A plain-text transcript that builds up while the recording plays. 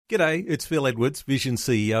G'day, it's Phil Edwards, Vision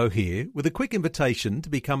CEO here, with a quick invitation to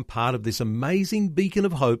become part of this amazing beacon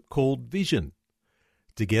of hope called Vision.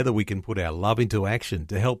 Together we can put our love into action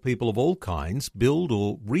to help people of all kinds build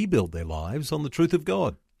or rebuild their lives on the truth of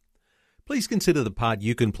God. Please consider the part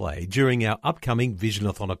you can play during our upcoming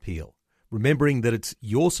Visionathon appeal, remembering that it's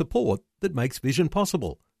your support that makes Vision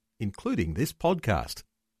possible, including this podcast.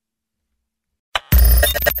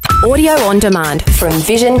 Audio on demand from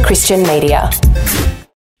Vision Christian Media.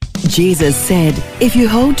 Jesus said, "If you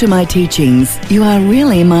hold to my teachings, you are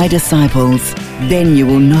really my disciples. Then you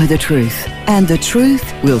will know the truth, and the truth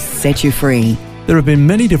will set you free." There have been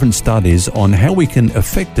many different studies on how we can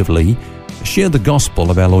effectively share the gospel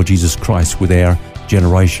of our Lord Jesus Christ with our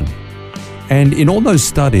generation. And in all those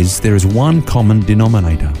studies, there is one common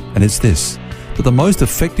denominator, and it's this: that the most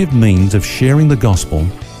effective means of sharing the gospel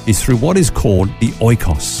is through what is called the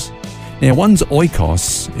oikos. Now, one's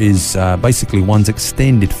oikos is basically one's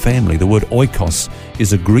extended family. The word oikos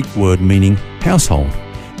is a Greek word meaning household.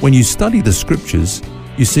 When you study the scriptures,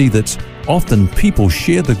 you see that often people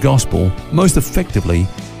share the gospel most effectively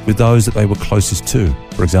with those that they were closest to.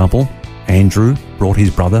 For example, Andrew brought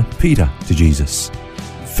his brother Peter to Jesus.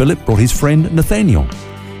 Philip brought his friend Nathaniel.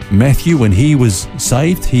 Matthew, when he was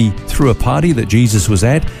saved, he threw a party that Jesus was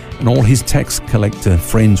at, and all his tax collector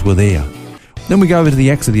friends were there. Then we go over to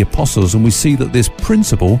the Acts of the Apostles, and we see that this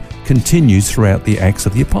principle continues throughout the Acts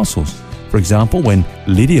of the Apostles. For example, when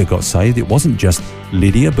Lydia got saved, it wasn't just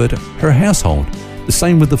Lydia, but her household. The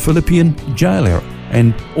same with the Philippian jailer,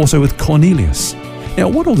 and also with Cornelius. Now,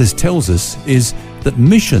 what all this tells us is that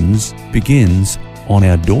missions begins on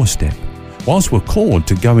our doorstep. Whilst we're called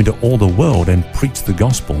to go into all the world and preach the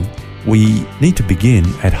gospel, we need to begin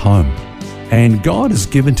at home. And God has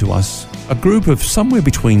given to us a group of somewhere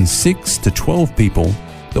between 6 to 12 people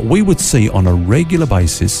that we would see on a regular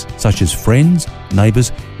basis, such as friends,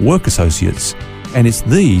 neighbours, work associates. And it's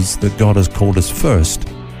these that God has called us first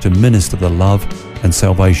to minister the love and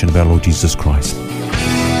salvation of our Lord Jesus Christ.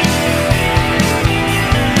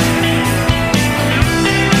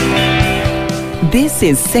 This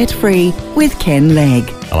is Set Free with Ken Legg.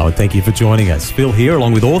 Hello and thank you for joining us. Phil here,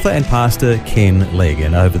 along with author and pastor Ken Legg.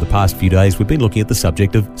 And over the past few days, we've been looking at the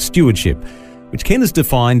subject of stewardship, which Ken has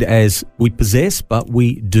defined as we possess but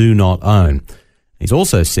we do not own. He's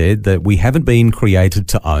also said that we haven't been created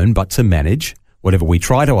to own but to manage. Whatever we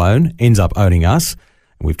try to own ends up owning us.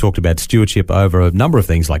 And we've talked about stewardship over a number of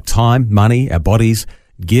things like time, money, our bodies,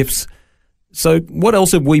 gifts. So what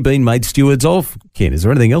else have we been made stewards of, Ken? Is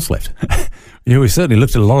there anything else left? Yeah, we've certainly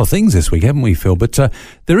looked at a lot of things this week, haven't we, Phil? But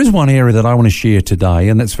there is one area that I want to share today,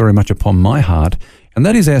 and that's very much upon my heart, and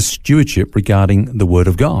that is our stewardship regarding the Word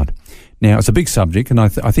of God. Now, it's a big subject, and I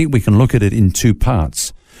think we can look at it in two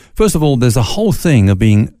parts. First of all, there's a whole thing of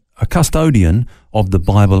being a custodian of the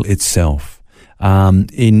Bible itself.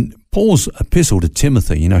 In Paul's epistle to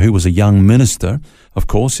Timothy, who was a young minister, of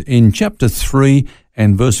course, in chapter 3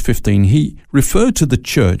 and verse 15, he referred to the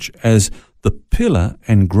church as the pillar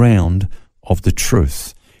and ground of the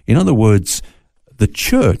truth. In other words, the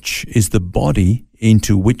church is the body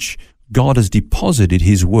into which God has deposited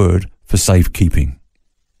his word for safekeeping.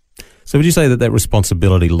 So would you say that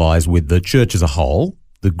responsibility lies with the church as a whole,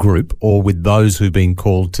 the group, or with those who've been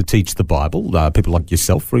called to teach the Bible, people like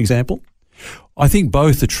yourself, for example? I think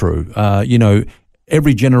both are true.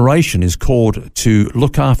 Every generation is called to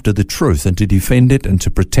look after the truth and to defend it and to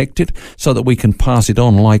protect it so that we can pass it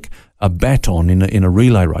on like a baton in a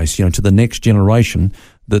relay race, to the next generation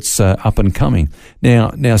that's up and coming.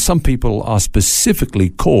 Now, some people are specifically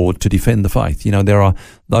called to defend the faith. There are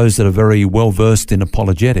those that are very well versed in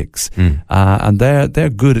apologetics, and they're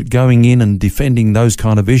good at going in and defending those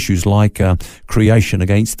kind of issues like creation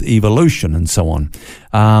against evolution and so on.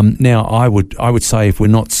 Now, I would say if we're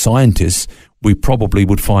not scientists, we probably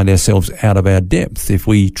would find ourselves out of our depth if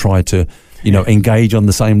we try to engage on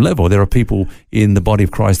the same level. There are people in the body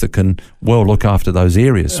of Christ that can well look after those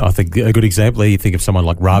areas. I think a good example, you think of someone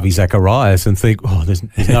like Ravi Zacharias and think,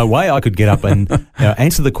 there's no way I could get up and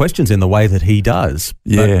answer the questions in the way that he does.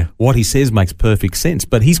 Yeah. But what he says makes perfect sense.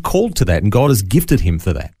 But he's called to that, and God has gifted him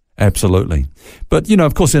for that. Absolutely. But,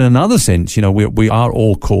 of course, in another sense, we are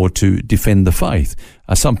all called to defend the faith.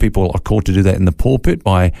 Some people are called to do that in the pulpit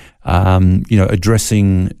by,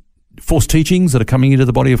 addressing false teachings that are coming into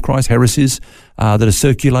the body of Christ, heresies that are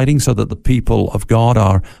circulating, so that the people of God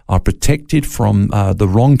are protected from the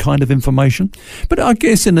wrong kind of information. But I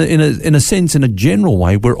guess in a sense, in a general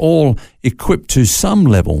way, we're all equipped to some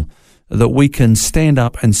level that we can stand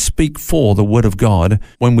up and speak for the Word of God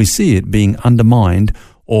when we see it being undermined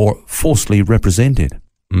or falsely represented.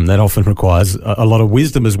 That often requires a lot of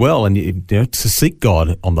wisdom as well, and to seek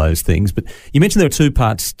God on those things. But you mentioned there are two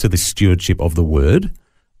parts to this stewardship of the word.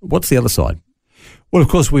 What's the other side? Well, of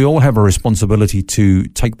course, we all have a responsibility to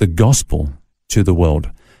take the gospel to the world.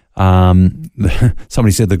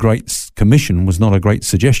 Somebody said the Great Commission was not a great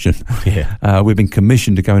suggestion. Yeah. We've been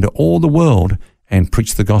commissioned to go into all the world and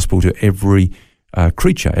preach the gospel to every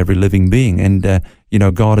creature, every living being. And,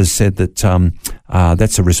 God has said that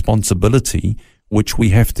that's a responsibility which we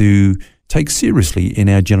have to take seriously in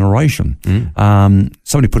our generation.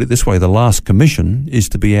 Somebody put it this way, the last commission is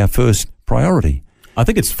to be our first priority. I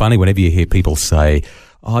think it's funny whenever you hear people say,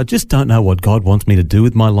 I just don't know what God wants me to do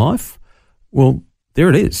with my life. Well, there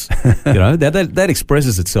it is. That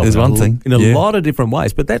expresses itself in a lot of different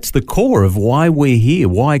ways. But that's the core of why we're here,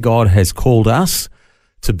 why God has called us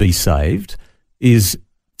to be saved, is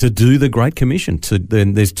to do the Great Commission.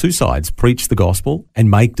 Then there's two sides, preach the gospel and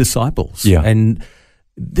make disciples. Yeah. And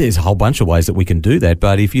there's a whole bunch of ways that we can do that.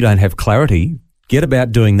 But if you don't have clarity, get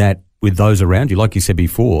about doing that with those around you. Like you said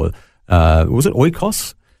before, was it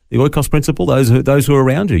oikos? The oikos principle, those who are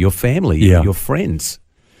around you, your family, your friends.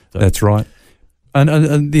 So, that's right.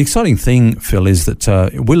 And the exciting thing, Phil, is that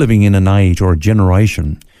we're living in an age or a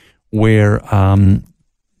generation where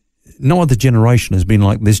no other generation has been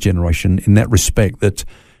like this generation in that respect, that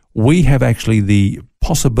we have actually the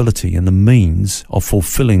possibility and the means of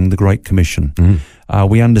fulfilling the Great Commission.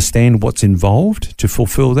 We understand what's involved to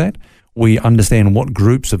fulfill that. We understand what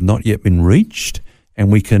groups have not yet been reached,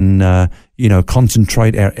 and we can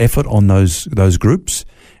concentrate our effort on those groups,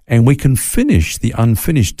 and we can finish the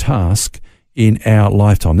unfinished task in our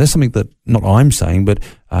lifetime. That's something that not I'm saying, but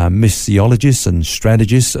missiologists and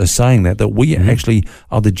strategists are saying that we actually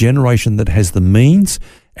are the generation that has the means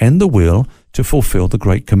and the will to fulfill the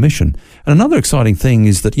Great Commission. And another exciting thing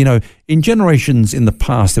is that, in generations in the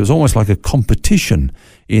past, there was almost like a competition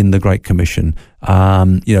in the Great Commission.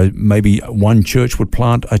 Maybe one church would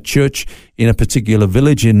plant a church in a particular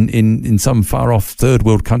village in some far-off third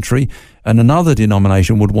world country, and another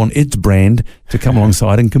denomination would want its brand to come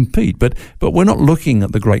alongside and compete. But we're not looking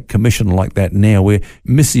at the Great Commission like that now, where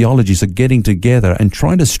missiologists are getting together and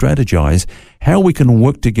trying to strategize how we can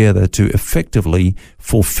work together to effectively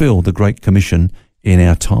fulfill the Great Commission in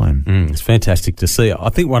our time. It's fantastic to see. I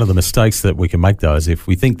think one of the mistakes that we can make, though, is if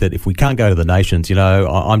we think that if we can't go to the nations,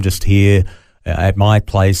 I'm just here at my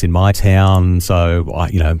place in my town, so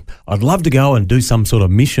I'd love to go and do some sort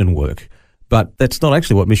of mission work. But that's not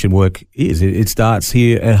actually what mission work is. It starts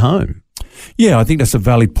here at home. Yeah, I think that's a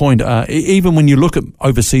valid point. Even when you look at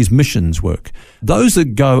overseas missions work, those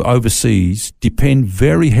that go overseas depend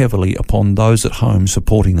very heavily upon those at home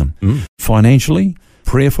supporting them financially,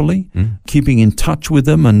 prayerfully, keeping in touch with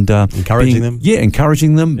them and encouraging them. Yeah,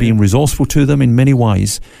 encouraging them, being resourceful to them in many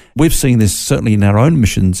ways. We've seen this certainly in our own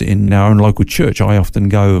missions in our own local church. I often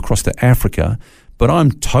go across to Africa, but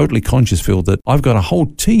I'm totally conscious, Phil, that I've got a whole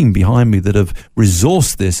team behind me that have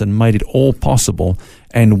resourced this and made it all possible.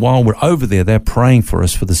 And while we're over there, they're praying for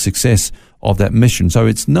us for the success of that mission. So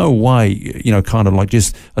it's no way, kind of like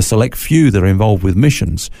just a select few that are involved with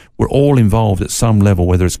missions. We're all involved at some level,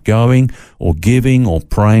 whether it's going or giving or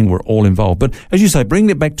praying, we're all involved. But as you say,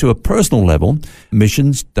 bringing it back to a personal level,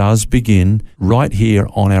 missions does begin right here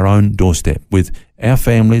on our own doorstep with our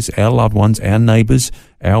families, our loved ones, our neighbours,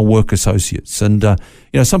 our work associates. And,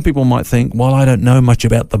 some people might think, well, I don't know much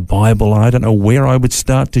about the Bible. I don't know where I would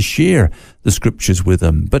start to share the scriptures with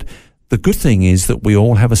them. But the good thing is that we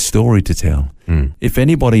all have a story to tell. If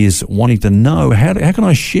anybody is wanting to know, how can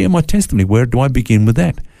I share my testimony? Where do I begin with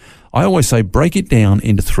that? I always say break it down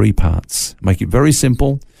into 3 parts. Make it very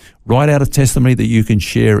simple. Write out a testimony that you can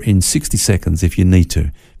share in 60 seconds if you need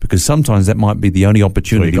to, because sometimes that might be the only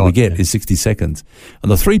opportunity we get is 60 seconds.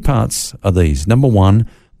 And the 3 parts are these. Number 1,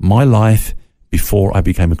 my life before I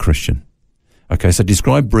became a Christian. Okay, so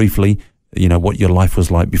describe briefly, what your life was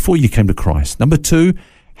like before you came to Christ. Number 2,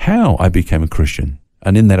 how I became a Christian.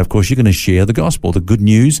 And in that, of course, you're going to share the gospel, the good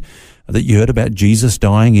news that you heard about Jesus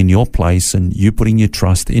dying in your place and you putting your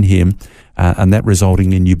trust in him, and that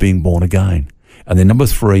resulting in you being born again. And then number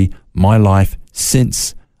 3, my life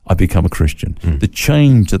since I become a Christian. The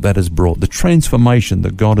change that has brought, the transformation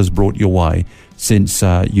that God has brought your way since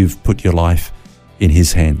you've put your life in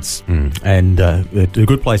his hands. And a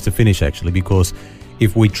good place to finish, actually, because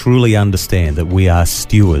if we truly understand that we are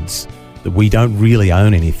stewards, that we don't really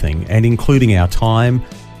own anything, and including our time,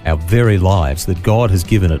 our very lives, that God has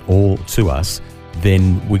given it all to us,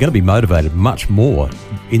 then we're going to be motivated much more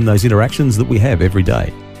in those interactions that we have every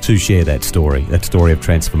day to share that story of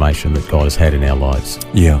transformation that God has had in our lives.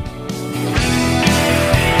 Yeah.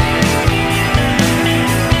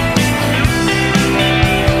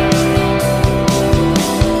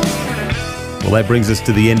 Well, that brings us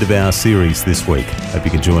to the end of our series this week. Hope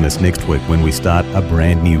you can join us next week when we start a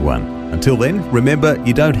brand new one. Until then, remember,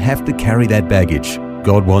 you don't have to carry that baggage.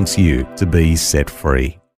 God wants you to be set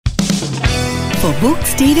free. For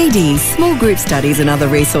books, DVDs, small group studies and other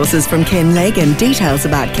resources from Ken Legg and details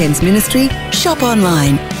about Ken's ministry, shop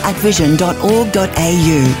online at vision.org.au.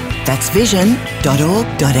 That's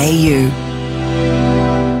vision.org.au.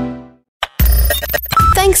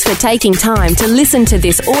 Thanks for taking time to listen to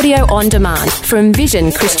this audio on demand from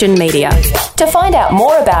Vision Christian Media. To find out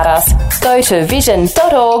more about us, go to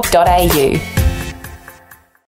vision.org.au.